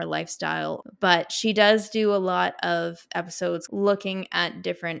can be more lifestyle, but she does do a lot of episodes looking at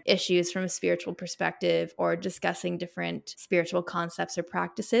different issues from a spiritual perspective or discussing different spiritual concepts or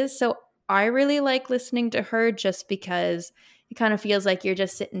practices. So I really like listening to her just because it kind of feels like you're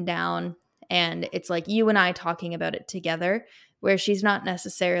just sitting down and it's like you and I talking about it together, where she's not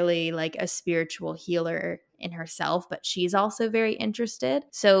necessarily like a spiritual healer in herself, but she's also very interested.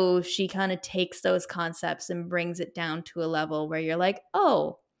 So she kind of takes those concepts and brings it down to a level where you're like,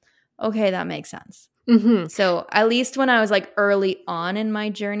 oh, okay, that makes sense. Mm-hmm. So at least when I was like early on in my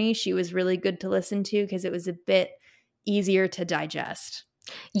journey, she was really good to listen to because it was a bit easier to digest.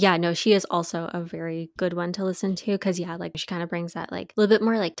 Yeah, no, she is also a very good one to listen to because, yeah, like she kind of brings that like a little bit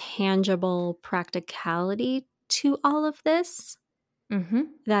more like tangible practicality to all of this. Mm-hmm.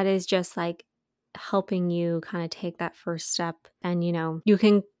 That is just like helping you kind of take that first step. And, you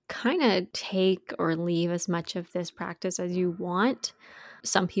can kind of take or leave as much of this practice as you want.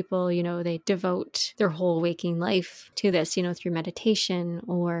 Some people, they devote their whole waking life to this, through meditation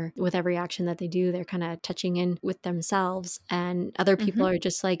or with every action that they do, they're kind of touching in with themselves. And other people Mm-hmm. are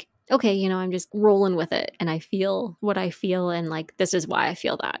just like, okay, I'm just rolling with it and I feel what I feel. And like, this is why I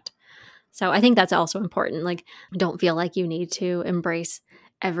feel that. So I think that's also important. Like, don't feel like you need to embrace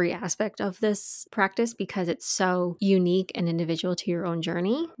every aspect of this practice because it's so unique and individual to your own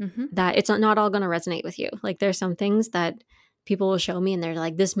journey Mm-hmm. that it's not all going to resonate with you. Like, there's some things that people will show me and they're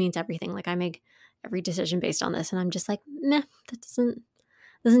like, this means everything. Like, I make every decision based on this. And I'm just like, meh, that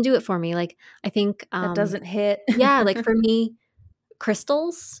doesn't do it for me. Like, I think, That doesn't hit. yeah, like for me,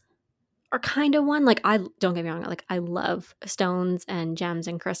 crystals are kind of one. Like, I don't get me wrong, like I love stones and gems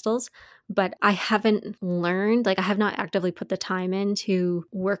and crystals, but I haven't learned, like I have not actively put the time in to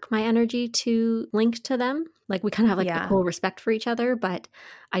work my energy to link to them. Like we kind of have like a Yeah. cool respect for each other, but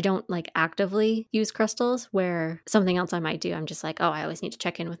I don't like actively use crystals where something else I might do. I'm just like, oh, I always need to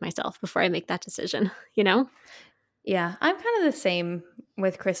check in with myself before I make that decision, you know? Yeah, I'm kind of the same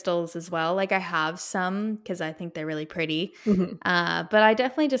with crystals as well. Like I have some because I think they're really pretty. Mhm. But I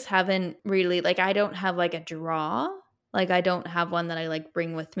definitely just haven't really like I don't have like a draw. Like I don't have one that I like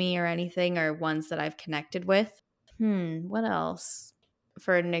bring with me or anything or ones that I've connected with. What else?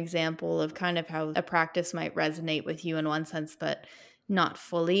 For an example of kind of how a practice might resonate with you in one sense, but not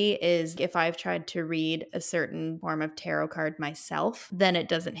fully, is if I've tried to read a certain form of tarot card myself, then it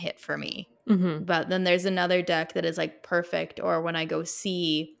doesn't hit for me. Mm-hmm. But then there's another deck that is like perfect, or when I go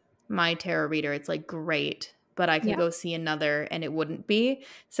see my tarot reader, it's like great, but I could Yeah. go see another and it wouldn't be.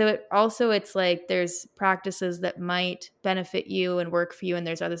 So it's like there's practices that might benefit you and work for you, and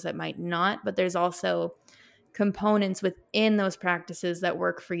there's others that might not, but there's also components within those practices that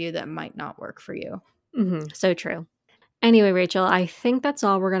work for you that might not work for you. Mm-hmm. So true. Anyway, Rachel, I think that's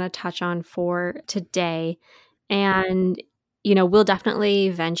all we're going to touch on for today. And, we'll definitely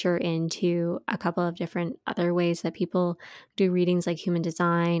venture into a couple of different other ways that people do readings, like human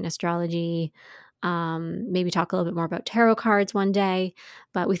design, astrology, maybe talk a little bit more about tarot cards one day.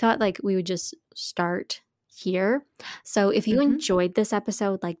 But we thought like we would just start here. So if you Mm-hmm. enjoyed this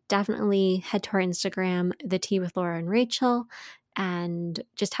episode, like definitely head to our Instagram, The Tea with Laura and Rachel, and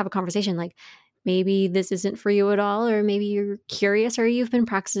just have a conversation. Like, maybe this isn't for you at all, or maybe you're curious or you've been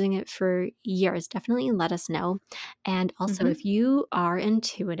practicing it for years. Definitely let us know. And also, Mm-hmm. if you are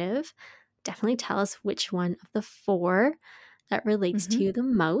intuitive, definitely tell us which one of the 4 that relates Mm-hmm. to you the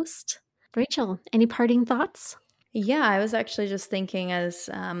most. Rachel, any parting thoughts? Yeah, I was actually just thinking as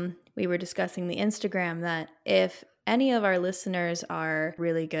we were discussing the Instagram that if any of our listeners are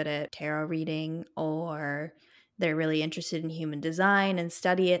really good at tarot reading, or they're really interested in human design and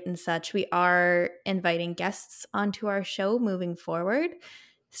study it and such, we are inviting guests onto our show moving forward.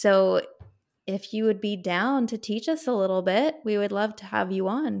 So if you would be down to teach us a little bit, we would love to have you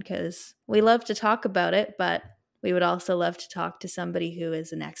on, because we love to talk about it, but we would also love to talk to somebody who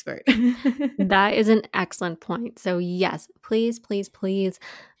is an expert. That is an excellent point. So, yes, please, please, please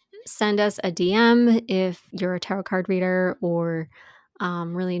send us a DM if you're a tarot card reader or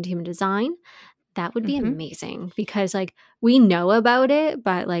really into human design. That would be Mm-hmm. amazing, because like we know about it,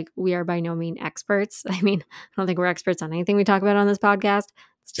 but like we are by no means experts. I mean, I don't think we're experts on anything we talk about on this podcast.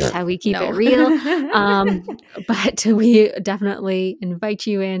 It's just how we keep it No. real. But we definitely invite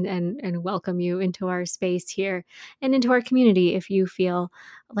you in and welcome you into our space here and into our community if you feel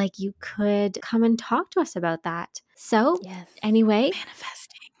like you could come and talk to us about that. So, Yes. anyway,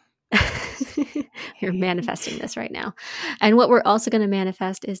 Manifesting. you're manifesting this right now. And what we're also going to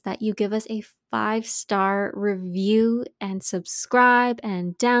manifest is that you give us a 5-star review and subscribe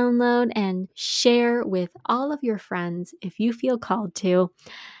and download and share with all of your friends if you feel called to.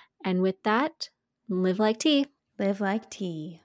 And with that, live like tea. Live like tea.